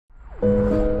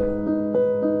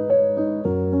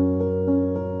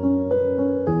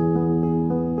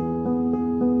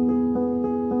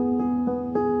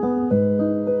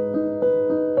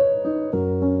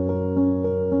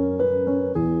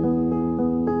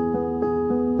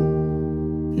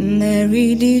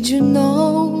Mary, did you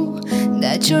know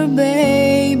that your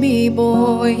baby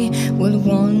boy will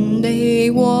one day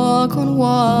walk on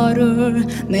water?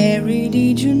 Mary,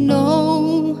 did you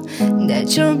know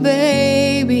that your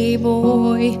baby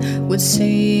boy would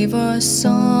save our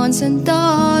sons and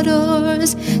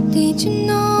daughters? Did you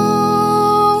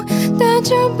know that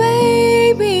your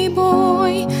baby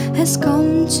boy has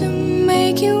come to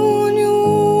make you new?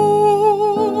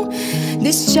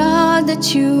 This child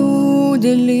that you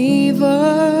delivered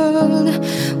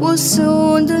will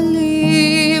soon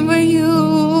deliver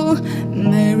you.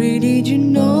 Mary, did you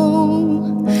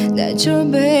know that your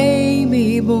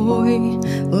baby boy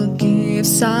will give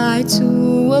sight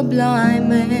to a blind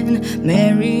man?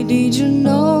 Mary, did you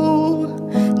know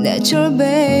that your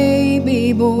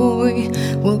baby boy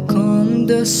will calm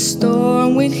the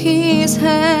storm with his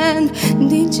hand?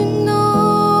 Did you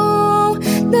know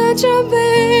that your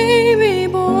baby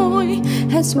boy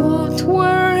has walked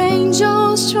where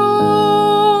angels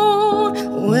trod?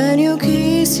 When you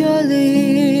kiss your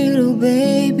little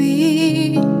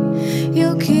baby,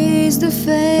 you kiss the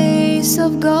face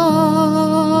of God.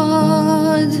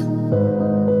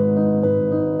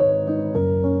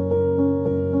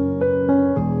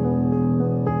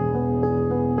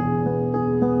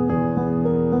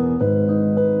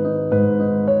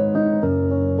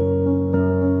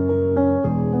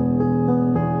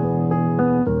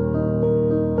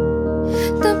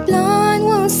 The blind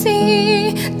will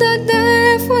see, the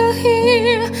deaf will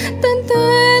hear, the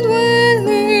dead will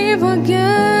live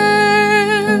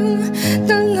again.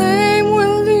 The lame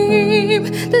will leap,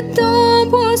 the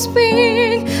dumb will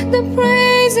speak, the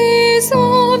praises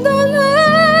of the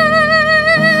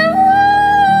Lamb.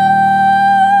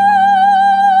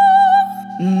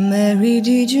 Mary,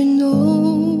 did you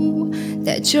know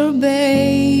that your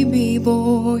baby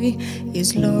boy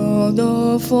is Lord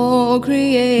of all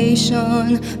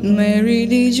creation? Mary,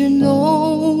 did you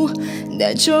know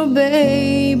that your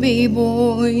baby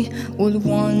boy would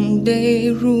one day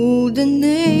rule the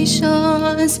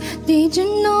nations? Did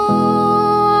you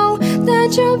know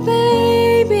that your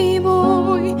baby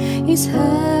boy is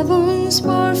heaven's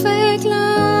perfect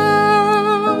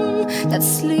lamb? That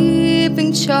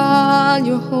sleeping child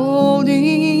you're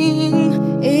holding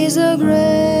is a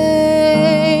great